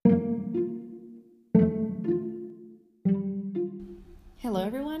Hello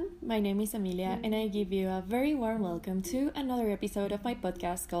everyone, my name is Emilia and I give you a very warm welcome to another episode of my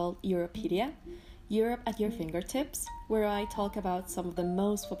podcast called Europedia, Europe at your fingertips, where I talk about some of the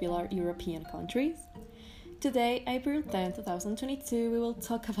most popular European countries. Today, April 10, 2022, we will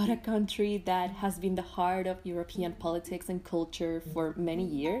talk about a country that has been the heart of European politics and culture for many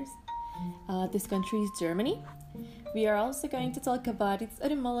years. This country is Germany. We are also going to talk about its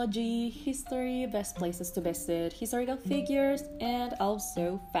etymology, history, best places to visit, historical figures, and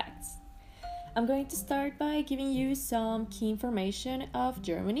also facts. I'm going to start by giving you some key information of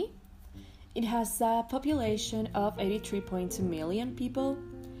Germany. It has a population of 83.2 million people.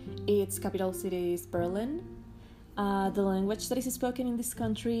 Its capital city is Berlin. The language that is spoken in this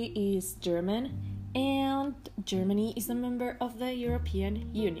country is German, and Germany is a member of the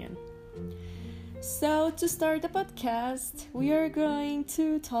European Union. So, to start the podcast, we are going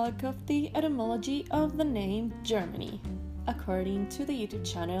to talk of the etymology of the name Germany, according to the YouTube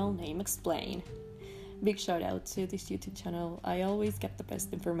channel Name Explain. Big shout out to this YouTube channel. I always get the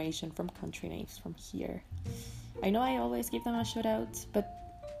best information from country names from here. I know I always give them a shout out, but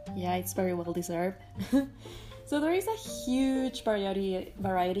yeah, it's very well deserved. So there is a huge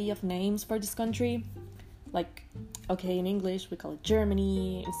variety of names for this country. Like, okay, in English we call it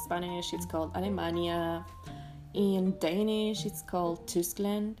Germany, in Spanish it's called Alemania, in Danish it's called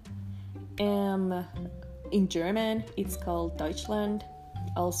Tyskland, in German it's called Deutschland.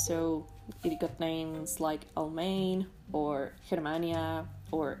 Also, it got names like Almain or Germania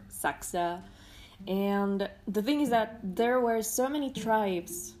or Saxa. And the thing is that there were so many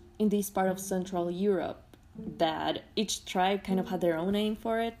tribes in this part of Central Europe that each tribe kind of had their own name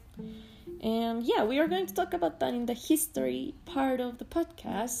for it. And yeah, we are going to talk about that in the history part of the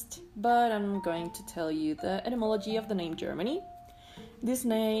podcast, but I'm going to tell you the etymology of the name Germany. This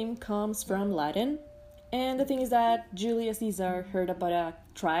name comes from Latin, and the thing is that Julius Caesar heard about a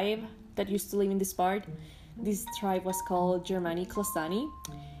tribe that used to live in this part. This tribe was called Germani Clausani,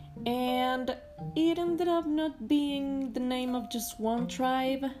 and it ended up not being the name of just one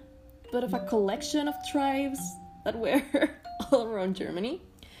tribe, but of a collection of tribes that were all around Germany.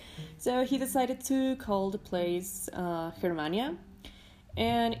 So he decided to call the place Germania,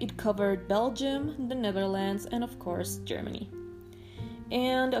 and it covered Belgium, the Netherlands, and of course Germany.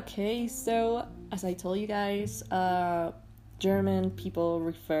 And okay, so as I told you guys, German people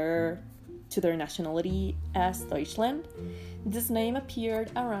refer to their nationality as Deutschland. This name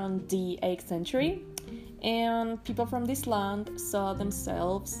appeared around the 8th century, and people from this land saw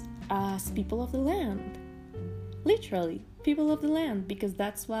themselves as people of the land. Literally, people of the land, because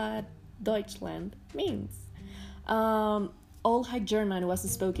that's what Deutschland means. Old High German was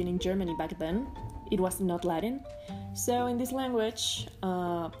spoken in Germany back then. It was not Latin. So in this language,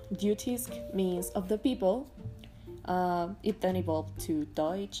 Deutsch means of the people. It then evolved to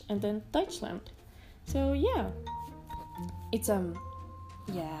Deutsch and then Deutschland. So yeah, I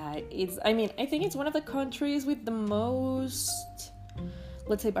think it's one of the countries with the most,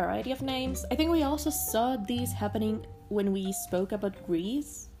 let's say, variety of names. I think we also saw this happening when we spoke about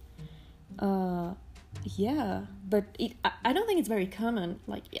Greece. Yeah, but I don't think it's very common.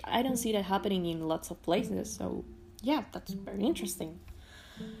 Like, I don't see that happening in lots of places. So yeah, that's very interesting.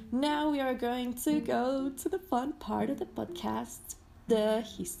 Now we are going to go to the fun part of the podcast, the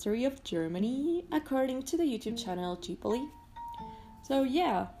history of Germany, according to the YouTube channel Gipoli. So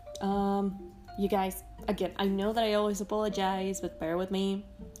yeah, you guys, again, I know that I always apologize, but bear with me.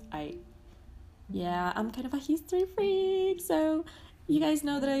 I'm kind of a history freak, so you guys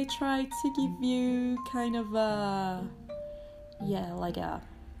know that I try to give you kind of like a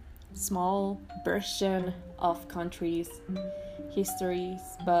small version of countries' histories,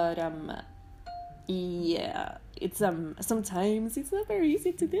 but it's sometimes it's not very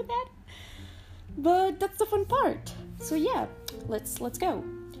easy to do that, but that's the fun part. So yeah, let's go.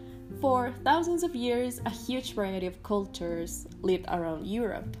 For thousands of years, a huge variety of cultures lived around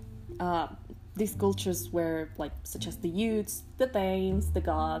Europe. These cultures were such as the Jutes, the Danes, the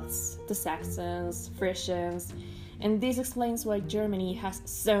Goths, the Saxons, Frisians, and this explains why Germany has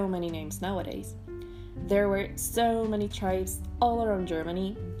so many names nowadays. There were so many tribes all around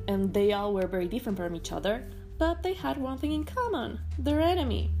Germany, and they all were very different from each other, but they had one thing in common: their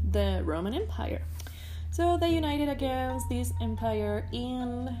enemy, the Roman Empire. So they united against this empire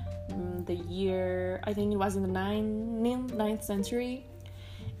in the year, I think it was in the 9th century.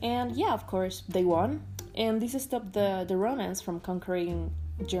 And yeah, of course, they won. And this stopped the Romans from conquering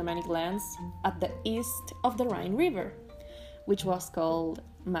Germanic lands at the east of the Rhine River, which was called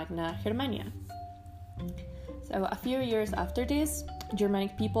Magna Germania. So a few years after this,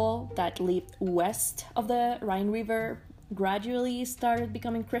 Germanic people that lived west of the Rhine River gradually started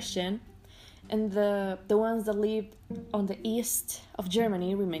becoming Christian, and the ones that lived on the east of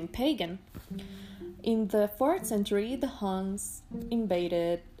Germany remained pagan. In the 4th century, the Huns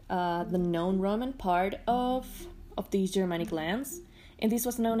invaded the known Roman part of these Germanic lands, and this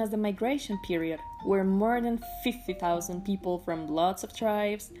was known as the migration period, where more than 50,000 people from lots of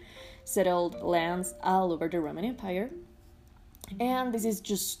tribes settled lands all over the Roman Empire. And this is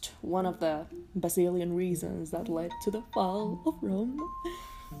just one of the bazillion reasons that led to the fall of Rome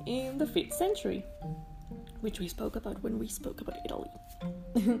in the 5th century, which we spoke about when we spoke about Italy.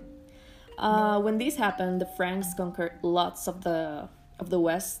 When this happened, the Franks conquered lots of the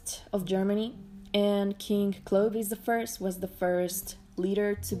west of Germany, and King Clovis I was the first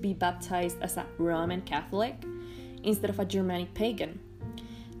leader to be baptized as a Roman Catholic instead of a Germanic pagan.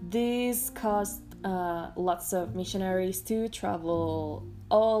 This caused lots of missionaries to travel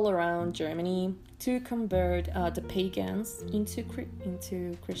all around Germany to convert the pagans into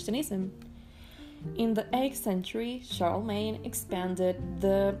Christianism. In the 8th century, Charlemagne expanded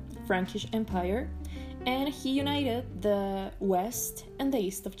the Frankish Empire, and he united the west and the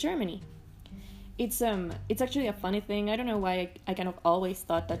east of Germany. It's actually a funny thing. I don't know why I kind of always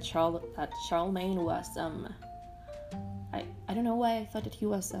thought that Charlemagne was I don't know why I thought that he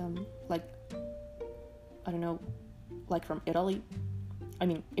was like from Italy. I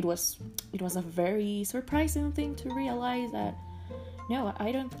mean, it was a very surprising thing to realize that no,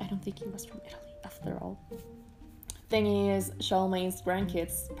 I don't think he was from Italy after all. Thing is, Charlemagne's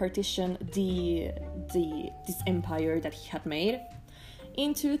grandkids partitioned this empire that he had made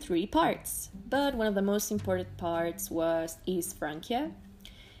into 3 parts, but one of the most important parts was East Francia,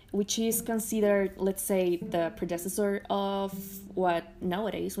 which is considered, let's say, the predecessor of what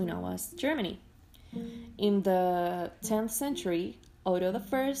nowadays we know as Germany. In the 10th century, Otto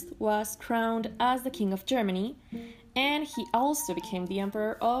I was crowned as the King of Germany, and he also became the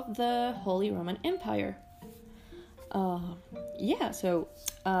Emperor of the Holy Roman Empire. So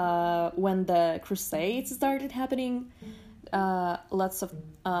when the Crusades started happening, lots of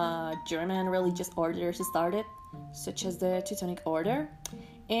German religious orders started, such as the Teutonic Order,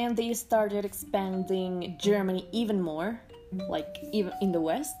 and they started expanding Germany even more, like even in the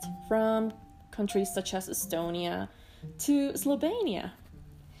west, from countries such as Estonia to Slovenia.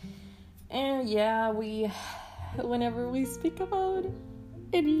 And whenever we speak about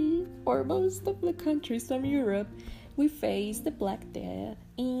any or most of the countries from Europe, we face the Black Death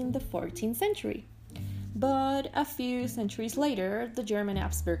in the 14th century. But a few centuries later, the German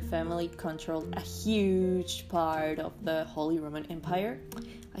Habsburg family controlled a huge part of the Holy Roman Empire.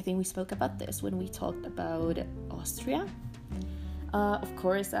 I think we spoke about this when we talked about Austria. Of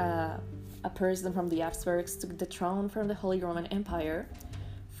course, a person from the Habsburgs took the throne from the Holy Roman Empire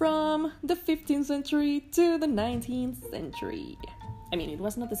from the 15th century to the 19th century. I mean, it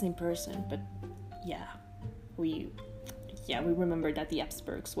was not the same person, but we remember that the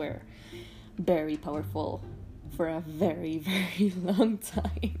Habsburgs were very powerful for a very, very long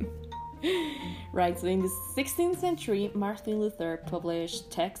time. Right, so in the 16th century, Martin Luther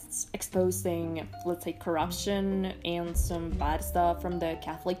published texts exposing, let's say, corruption and some bad stuff from the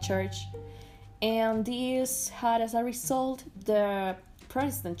Catholic Church. And this had as a result the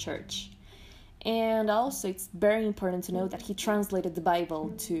Protestant Church. And also, it's very important to know that he translated the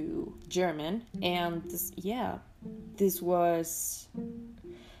Bible to German, and this was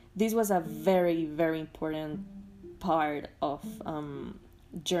a very, very important part of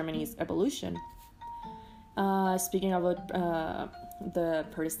Germany's evolution. Speaking about the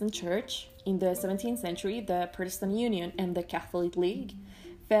Protestant Church, in the 17th century, the Protestant Union and the Catholic League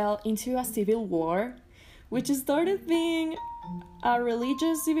fell into a civil war, which started being a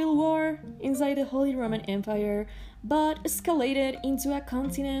religious civil war inside the Holy Roman Empire, but escalated into a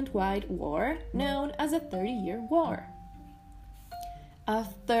continent-wide war known as the 30-Year War.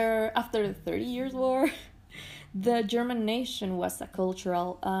 After the 30 Years' War, the German nation was a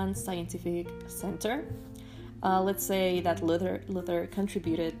cultural and scientific center. Let's say that Luther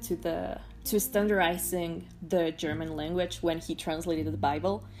contributed to standardizing the German language when he translated the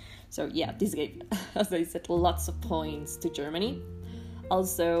Bible. So this gave, as I said, lots of points to Germany.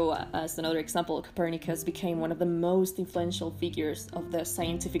 Also, as another example, Copernicus became one of the most influential figures of the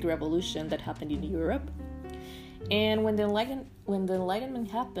scientific revolution that happened in Europe. And when the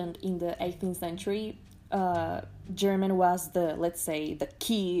Enlightenment happened in the 18th century, German was the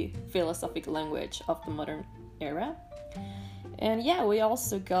key philosophic language of the modern era. And we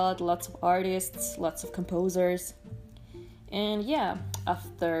also got lots of artists, lots of composers. And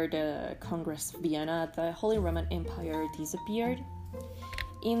after the Congress of Vienna, the Holy Roman Empire disappeared.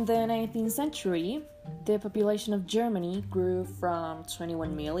 In the 19th century, the population of Germany grew from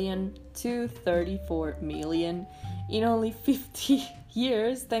 21 million to 34 million in only 50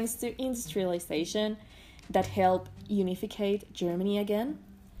 years thanks to industrialization that helped unificate Germany again.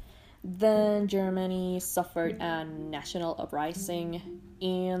 Then Germany suffered a national uprising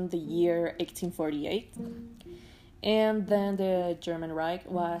in the year 1848. And then the German Reich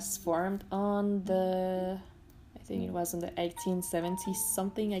was formed on I think it was in the 1870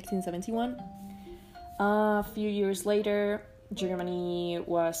 something, 1871. A few years later, Germany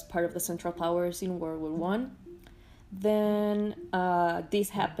was part of the Central Powers in World War One. Then this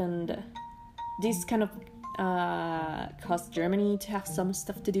happened. This kind of caused Germany to have some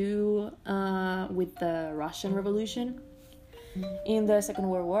stuff to do with the Russian Revolution. In the Second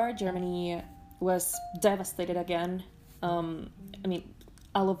World War, Germany was devastated again.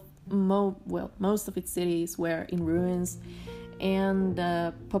 Most of its cities were in ruins, and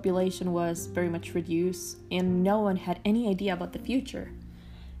the population was very much reduced, and no one had any idea about the future.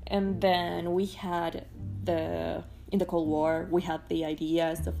 And then we had in the Cold War, we had the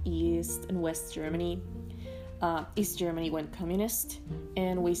ideas of East and West Germany. East Germany went communist,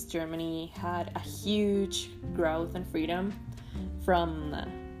 and West Germany had a huge growth and freedom from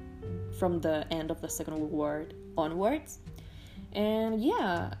the end of the Second World War onwards. And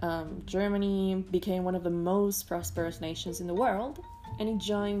Germany became one of the most prosperous nations in the world, and it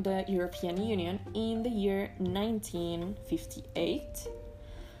joined the European Union in the year 1958.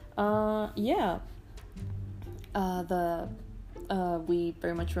 We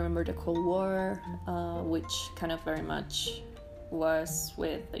very much remember the Cold War, which kind of very much was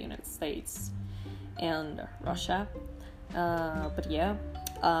with the United States and Russia.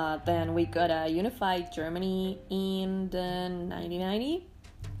 Then we got a unified Germany in the 1990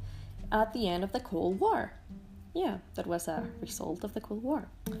 at the end of the Cold War. Yeah, that was a result of the Cold War.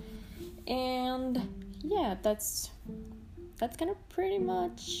 And that's kind of pretty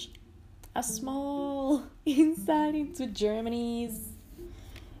much a small insight into Germany's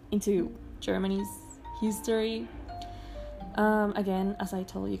history. Again, as I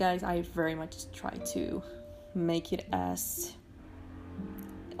told you guys, I very much try to make it as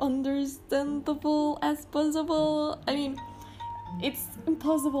understandable as possible. It's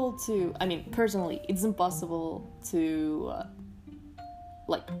impossible to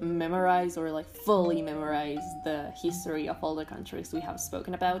memorize or fully memorize the history of all the countries we have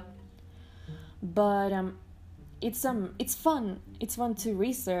spoken about, but it's fun to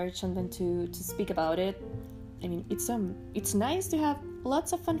research and then to speak about it. It's nice to have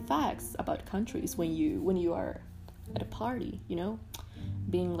lots of fun facts about countries when you are at a party,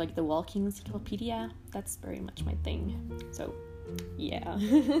 being like the walking encyclopedia. That's very much my thing. So yeah.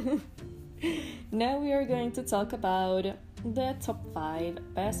 Now we are going to talk about the top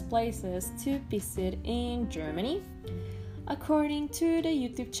 5 best places to visit in Germany according to the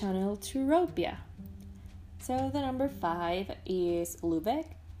YouTube channel Turopia. So the number 5 is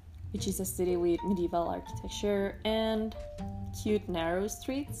Lübeck, which is a city with medieval architecture and cute narrow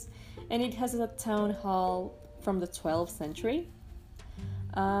streets, and it has a town hall from the 12th century.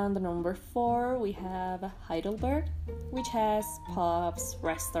 And the number 4, we have Heidelberg, which has pubs,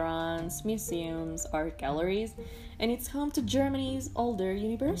 restaurants, museums, art galleries, and it's home to Germany's oldest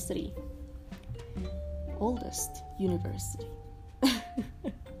university.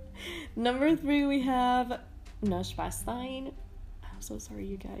 Number 3, we have Neuschwanstein. I'm so sorry,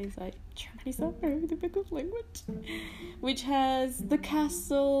 you guys. German is a very difficult language. Which has the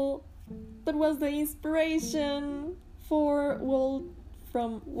castle that was the inspiration for Walt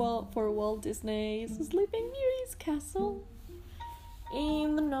Disney's Sleeping Beauty's castle.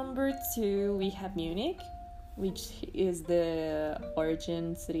 In the number 2, we have Munich, which is the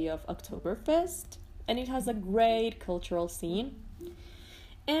origin city of Oktoberfest, and it has a great cultural scene.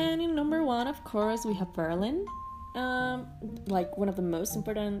 And in number 1, of course, we have Berlin. One of the most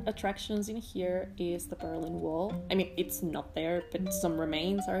important attractions in here is the Berlin Wall. It's not there, but some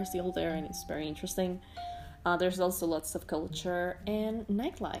remains are still there, and it's very interesting. There's also lots of culture and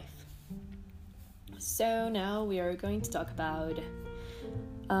nightlife. So now we are going to talk about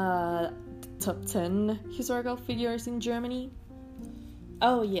top 10 historical figures in Germany.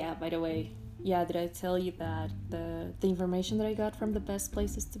 Oh yeah, by the way, did I tell you that the information that I got from the best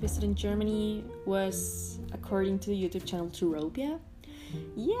places to visit in Germany was according to the YouTube channel Turopia?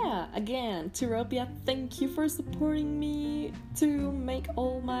 Yeah, again, Turopia, thank you for supporting me to make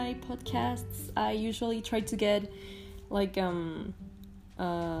all my podcasts. I usually try to get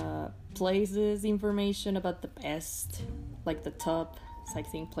places information about the best, the top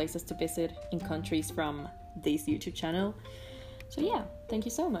sightseeing places to visit in countries from this YouTube channel. So yeah, thank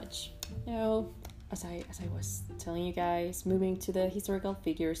you so much. Now, as I was telling you guys, moving to the historical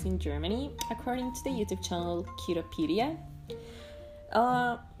figures in Germany, according to the YouTube channel Wikipedia.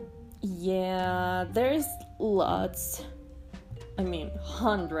 Yeah, there's lots,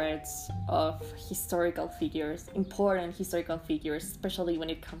 hundreds of historical figures, important historical figures, especially when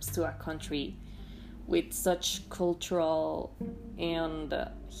it comes to a country with such cultural and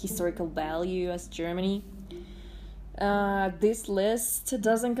historical value as Germany. This list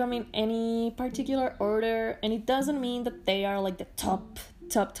doesn't come in any particular order, and it doesn't mean that they are like the top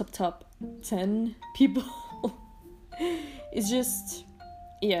 10 people. It's just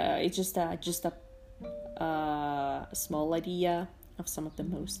a small idea of some of the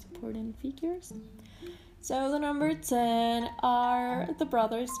most important figures. So the number 10 are the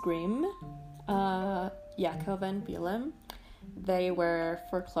brothers Grimm, Jakob and Wilhelm. They were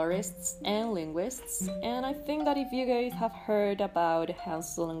folklorists and linguists, and I think that if you guys have heard about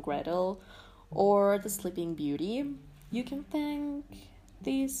Hansel and Gretel or the Sleeping Beauty, you can thank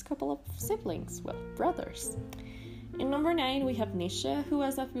these couple of siblings, brothers. In number 9, we have Nietzsche, who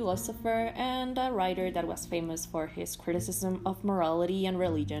was a philosopher and a writer that was famous for his criticism of morality and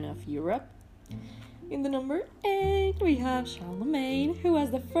religion of Europe. In the number 8, we have Charlemagne, who was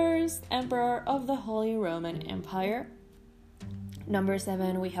the first emperor of the Holy Roman Empire. Number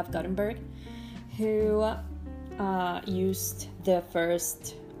 7, we have Gutenberg, who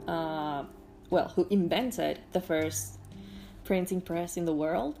who invented the first printing press in the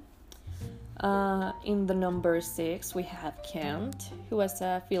world. In the number 6, we have Kant, who was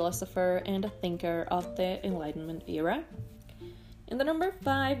a philosopher and a thinker of the Enlightenment era. In the number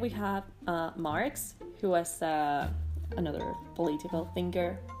 5, we have Marx, who was another political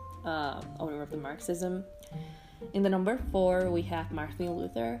thinker, owner of the Marxism. In the number 4, we have Martin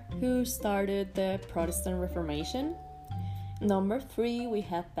Luther, who started the Protestant Reformation. Number 3, we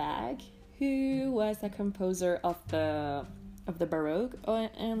have Bach, who was a composer of the Baroque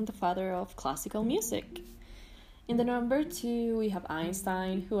and the father of classical music. In the number 2, we have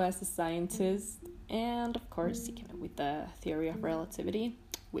Einstein, who was a scientist, and of course he came up with the theory of relativity,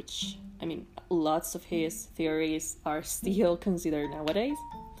 which, lots of his theories are still considered nowadays.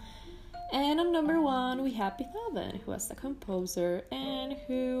 And on number 1, we have Beethoven, who was a composer and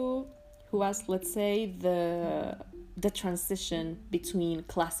who was, let's say, the transition between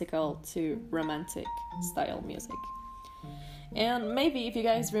classical to romantic style music. And maybe if you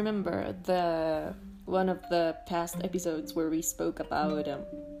guys remember one of the past episodes where we spoke about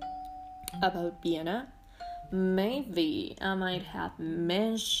Vienna, maybe I might have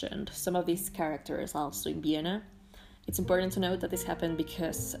mentioned some of these characters also in Vienna. It's important to note that this happened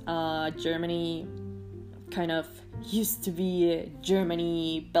because Germany kind of used to be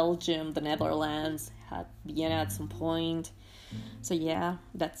Germany, Belgium, the Netherlands, had Vienna at some point. So yeah,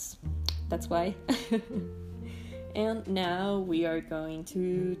 that's why. And now we are going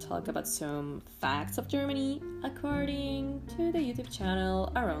to talk about some facts of Germany according to the YouTube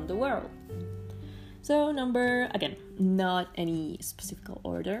channel Around the World. So again, not any specific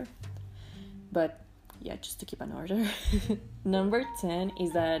order, but yeah, just to keep an order. Number 10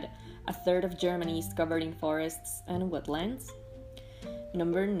 is that a third of Germany is covered in forests and wetlands.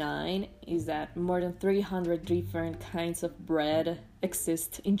 Number 9 is that more than 300 different kinds of bread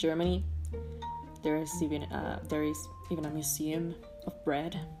exist in Germany. There is even a museum of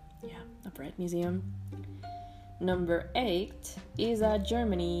bread. Yeah, a bread museum. Number 8 is that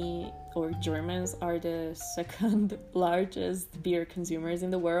Germany or Germans are the second largest beer consumers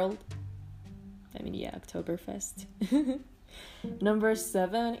in the world. Oktoberfest. Number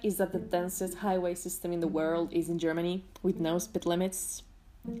 7 is that the densest highway system in the world is in Germany with no speed limits.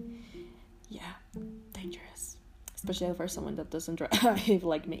 Yeah, dangerous. Especially for someone that doesn't drive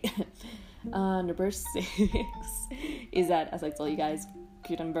like me. Number 6 is that, as I told you guys,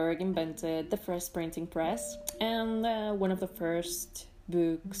 Gutenberg invented the first printing press, and one of the first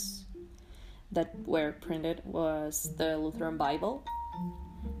books that were printed was the Lutheran Bible.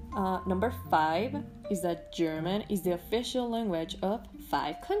 Number 5 is that German is the official language of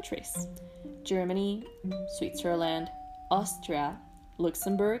 5 countries: Germany, Switzerland, Austria,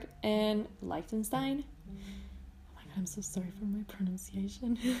 Luxembourg, and Liechtenstein. Oh my god, I'm so sorry for my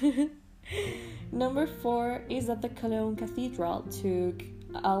pronunciation. Number 4 is that the Cologne Cathedral took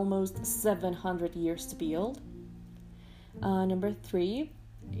almost 700 years to build. Number 3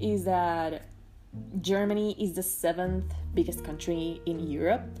 is that Germany is the 7th biggest country in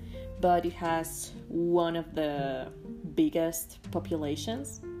Europe, but it has one of the biggest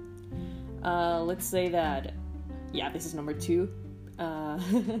populations. Let's say that, this is number 2.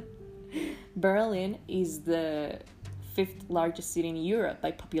 Berlin is the fifth largest city in Europe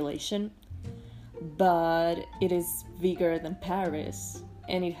by population, but it is bigger than Paris,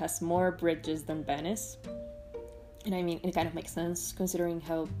 and it has more bridges than Venice. And I mean, it kind of makes sense considering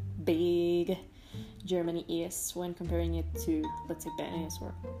how big Germany is when comparing it to, let's say, Venice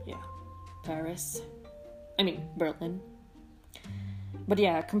or, Paris. I mean, Berlin. But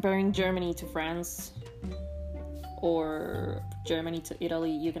yeah, comparing Germany to France or Germany to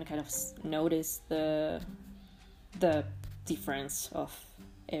Italy, you can kind of notice the difference of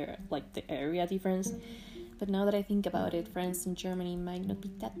the area difference. But now that I think about it, France and Germany might not be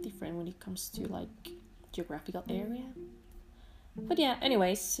that different when it comes to like geographical area. But yeah,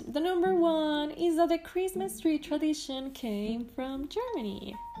 anyways, the number one is that the Christmas tree tradition came from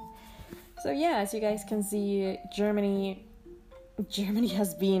Germany. So yeah, as you guys can see, Germany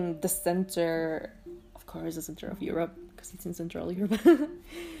has been the center, of course, the center of Europe, because it's in Central Europe,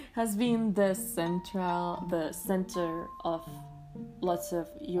 has been the center of lots of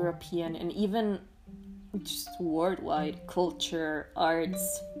European and even just worldwide culture,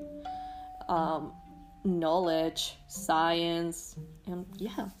 arts, knowledge, science, and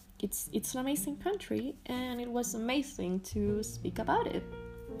yeah, it's an amazing country, and it was amazing to speak about it.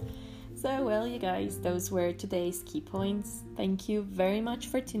 So, well, you guys, those were today's key points. Thank you very much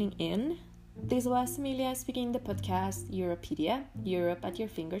for tuning in. This was Emilia speaking the podcast Europedia, Europe at your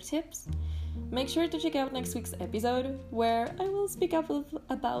fingertips. Make sure to check out next week's episode, where I will speak up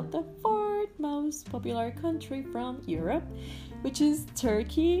about the fourth most popular country from Europe, which is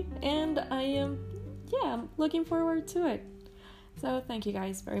Turkey, and I'm looking forward to it. So thank you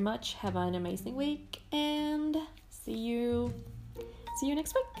guys very much. Have an amazing week, and see you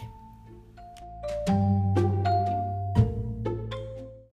next week.